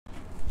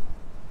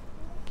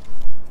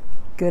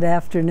Good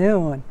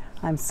afternoon.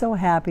 I'm so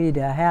happy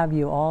to have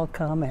you all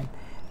come and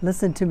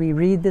listen to me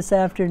read this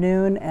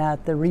afternoon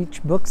at the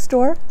Reach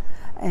bookstore.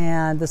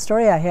 And the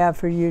story I have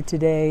for you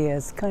today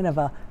is kind of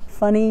a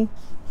funny,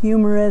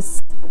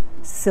 humorous,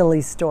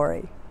 silly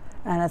story.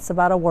 And it's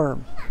about a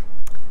worm.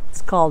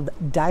 It's called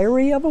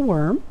Diary of a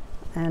Worm,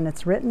 and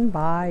it's written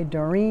by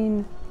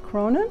Doreen,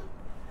 Cronin,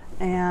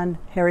 and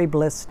Harry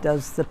Bliss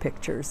does the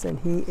pictures, and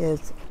he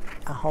is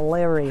a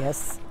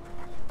hilarious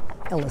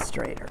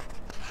illustrator.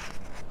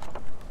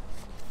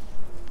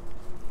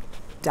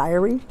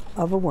 Diary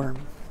of a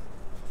Worm.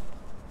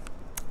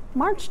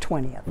 March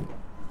 20th.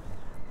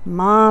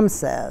 Mom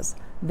says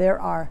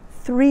there are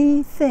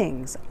 3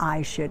 things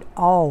I should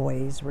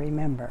always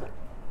remember.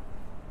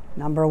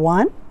 Number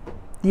 1,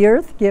 the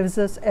earth gives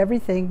us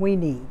everything we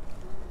need.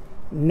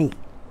 Me.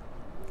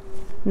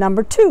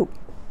 Number 2,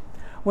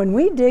 when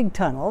we dig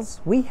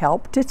tunnels, we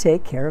help to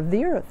take care of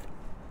the earth.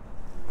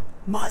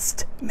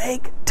 Must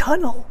make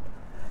tunnel.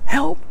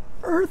 Help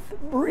earth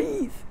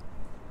breathe.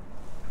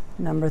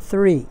 Number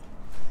 3,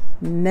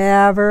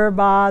 never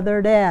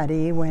bother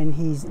Daddy when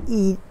he's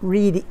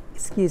eating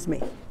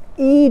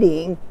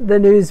the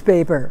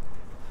newspaper.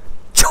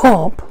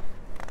 Chomp!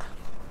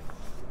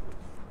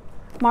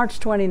 March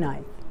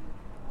 29th.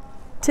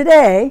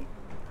 Today,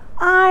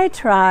 I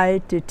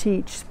tried to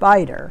teach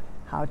Spider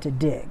how to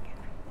dig.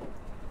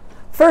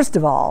 First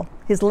of all,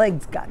 his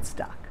legs got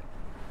stuck.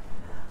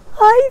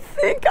 I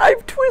think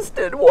I've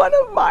twisted one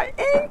of my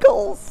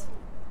ankles.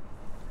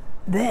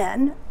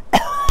 Then,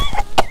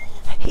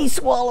 he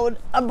swallowed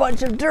a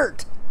bunch of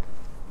dirt.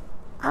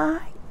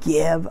 I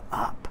give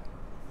up.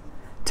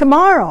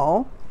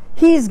 Tomorrow,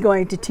 he's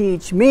going to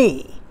teach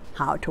me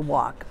how to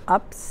walk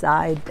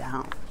upside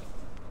down.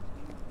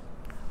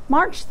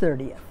 March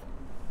 30th.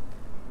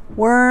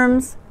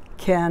 Worms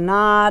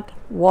cannot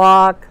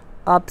walk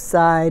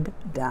upside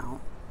down.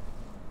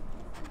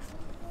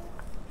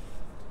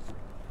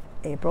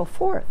 April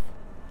 4th.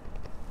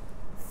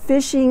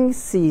 Fishing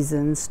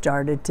season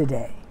started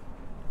today.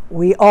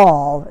 We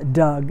all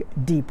dug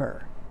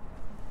deeper.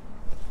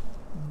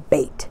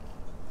 Bait.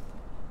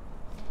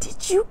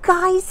 Did you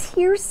guys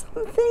hear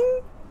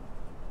something?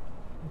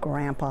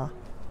 Grandpa.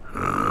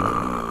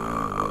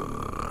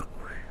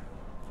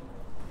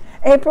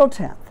 April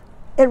 10th.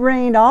 It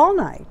rained all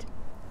night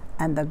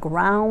and the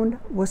ground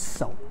was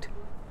soaked.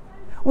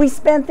 We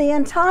spent the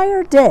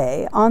entire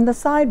day on the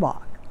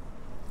sidewalk.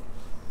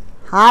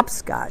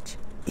 Hopscotch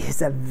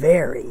is a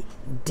very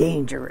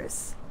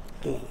dangerous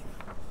game.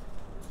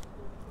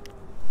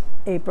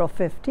 April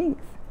 15th.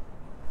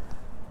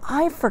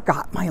 I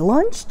forgot my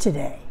lunch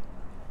today.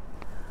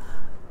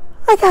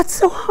 I got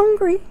so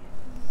hungry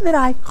that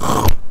I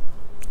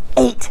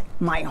ate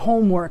my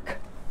homework.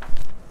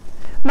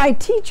 My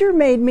teacher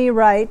made me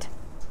write,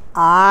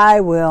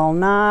 I will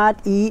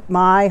not eat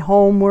my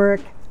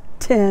homework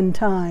 10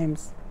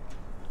 times.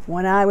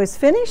 When I was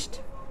finished,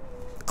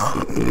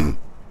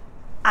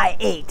 I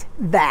ate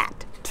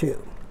that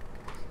too.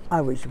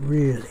 I was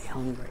really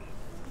hungry.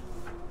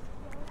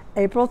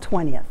 April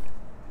 20th.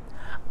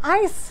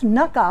 I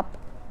snuck up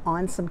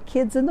on some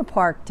kids in the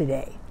park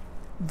today.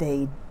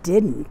 They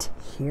didn't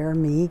hear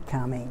me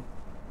coming.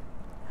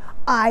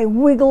 I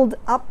wiggled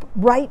up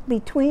right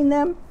between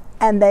them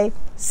and they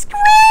screamed.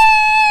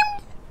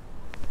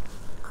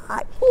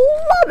 I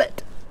love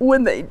it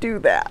when they do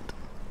that.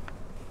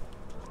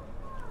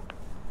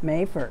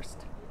 May 1st.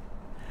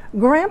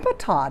 Grandpa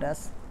taught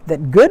us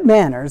that good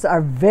manners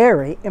are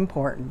very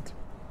important.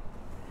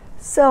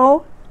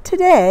 So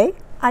today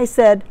I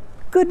said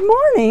good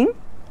morning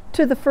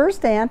to the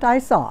first ant I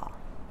saw.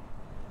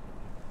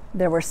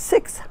 There were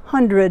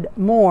 600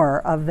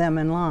 more of them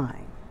in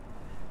line.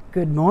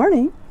 Good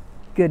morning,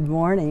 good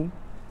morning,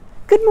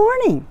 good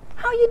morning,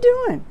 how you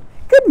doing?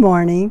 Good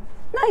morning,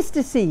 nice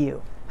to see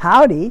you.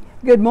 Howdy,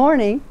 good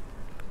morning.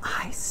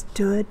 I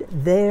stood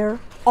there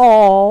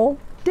all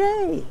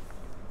day.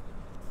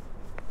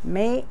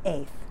 May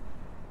 8th.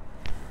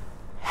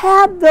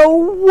 Had the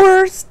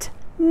worst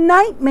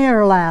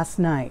nightmare last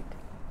night.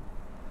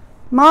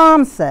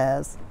 Mom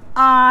says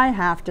I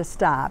have to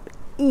stop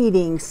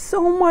eating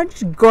so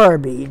much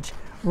garbage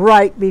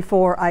right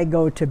before I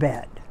go to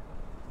bed.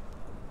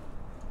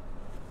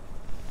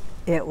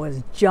 It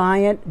was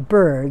giant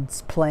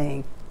birds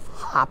playing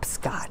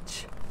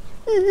hopscotch.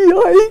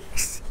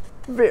 Yikes!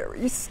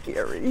 Very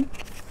scary.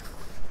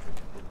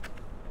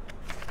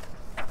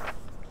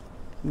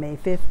 May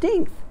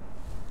 15th.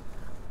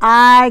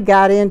 I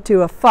got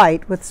into a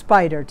fight with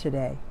Spider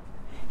today.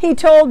 He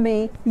told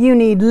me you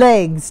need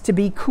legs to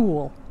be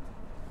cool.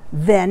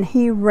 Then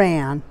he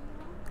ran.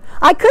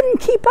 I couldn't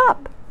keep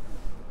up.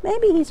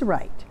 Maybe he's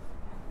right.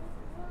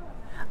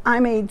 I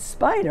made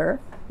Spider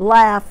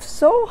laugh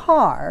so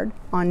hard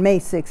on May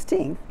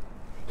 16th,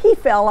 he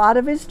fell out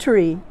of his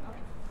tree.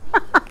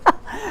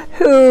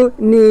 Who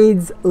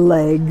needs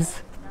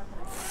legs?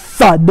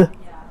 Thud.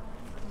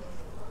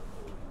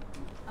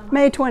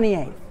 May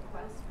 28th.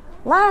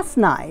 Last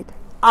night,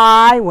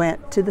 I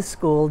went to the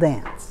school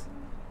dance.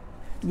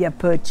 You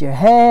put your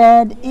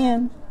head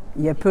in,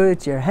 you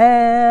put your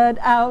head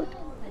out,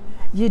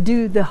 You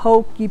do the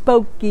hokey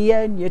pokey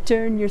and you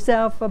turn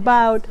yourself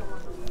about.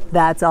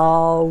 That's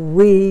all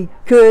we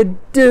could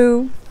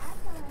do.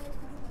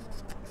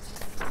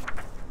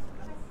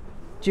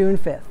 June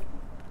 5th.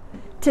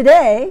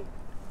 Today,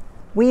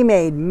 we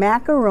made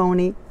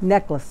macaroni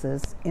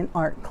necklaces in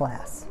art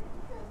class.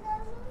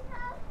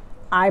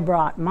 I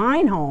brought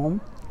mine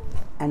home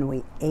and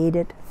we ate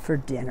it for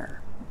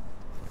dinner.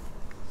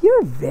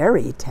 You're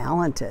very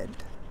talented.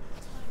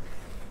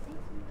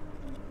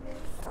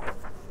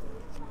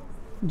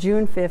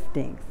 June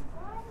 15th.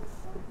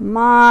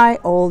 My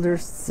older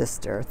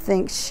sister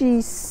thinks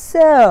she's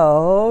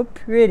so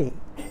pretty.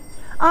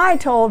 I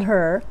told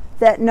her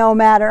that no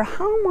matter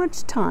how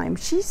much time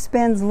she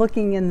spends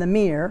looking in the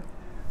mirror,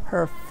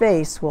 her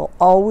face will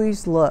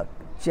always look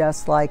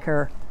just like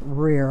her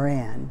rear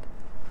end.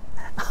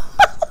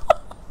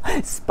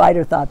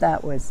 Spider thought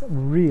that was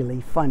really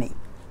funny.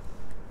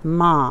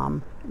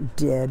 Mom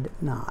did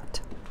not.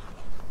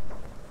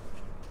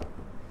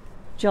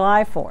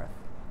 July 4th.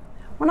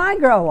 When I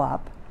grow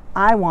up,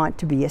 I want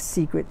to be a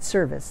Secret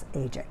Service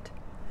agent.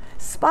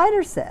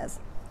 Spider says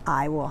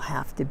I will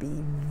have to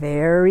be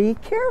very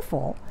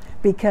careful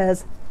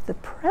because the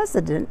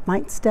president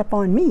might step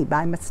on me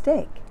by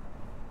mistake.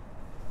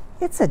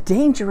 It's a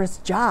dangerous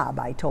job,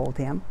 I told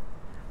him,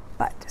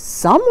 but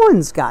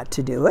someone's got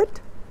to do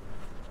it.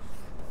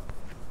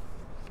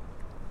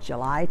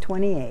 July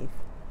 28th.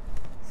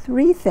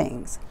 3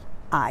 things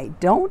I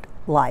don't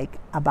like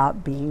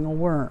about being a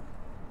worm.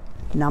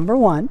 Number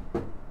 1,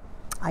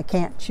 I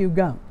can't chew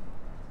gum.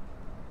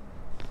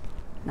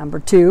 Number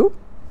 2,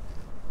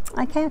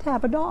 I can't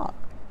have a dog.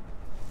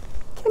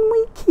 Can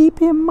we keep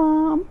him,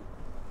 Mom?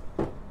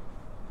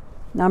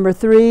 Number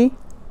 3,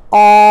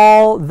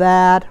 all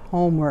that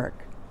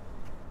homework.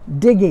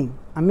 Digging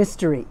a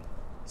mystery.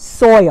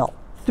 Soil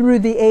through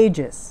the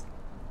ages.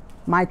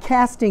 My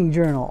casting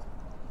journal.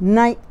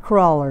 Night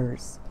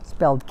crawlers,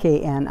 spelled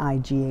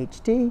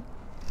K-N-I-G-H-T.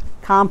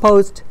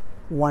 Compost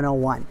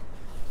 101.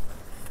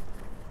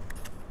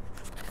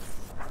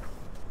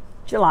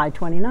 July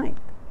 29th.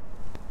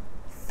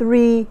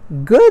 3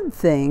 good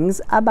things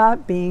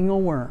about being a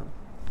worm.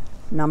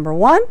 Number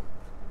 1,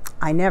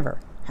 I never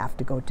have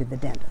to go to the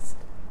dentist.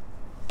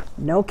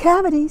 No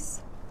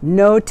cavities,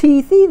 no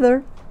teeth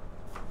either.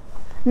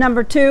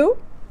 Number 2,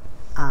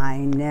 I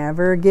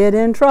never get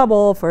in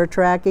trouble for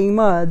tracking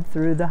mud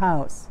through the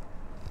house.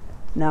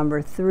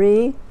 Number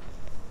 3,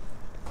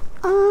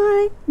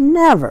 I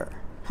never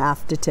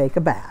have to take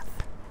a bath.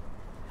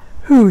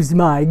 Who's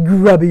my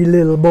grubby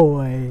little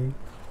boy?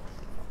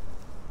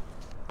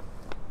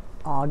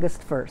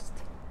 August 1st.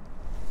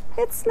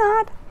 It's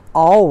not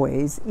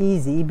always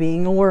easy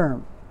being a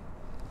worm.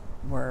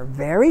 We're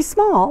very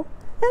small,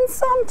 and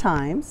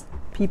sometimes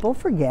people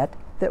forget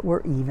that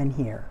we're even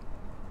here.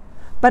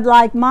 But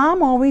like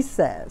Mom always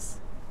says,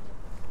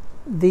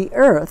 the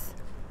earth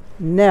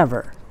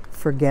never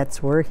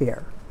forgets we're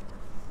here.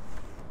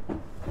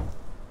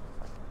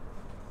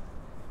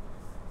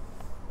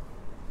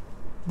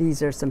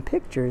 These are some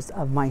pictures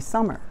of my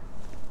summer.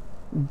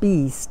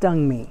 Bee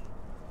stung me.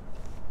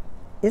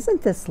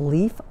 Isn't this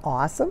leaf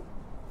awesome?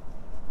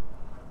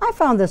 I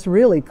found this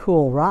really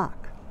cool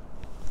rock.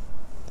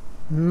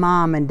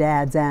 Mom and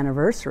Dad's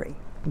anniversary.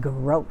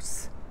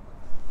 Gross.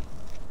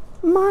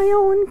 My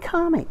own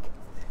comic.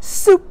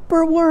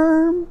 Super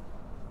worm.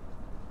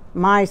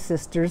 My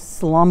sister's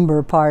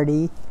slumber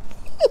party.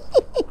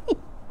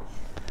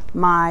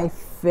 My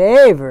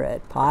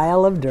favorite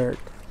pile of dirt.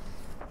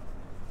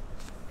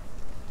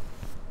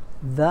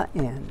 The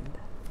end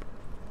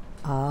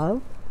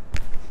of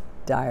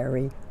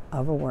Diary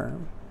of a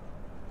Worm.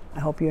 I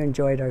hope you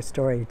enjoyed our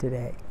story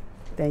today.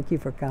 Thank you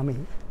for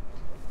coming.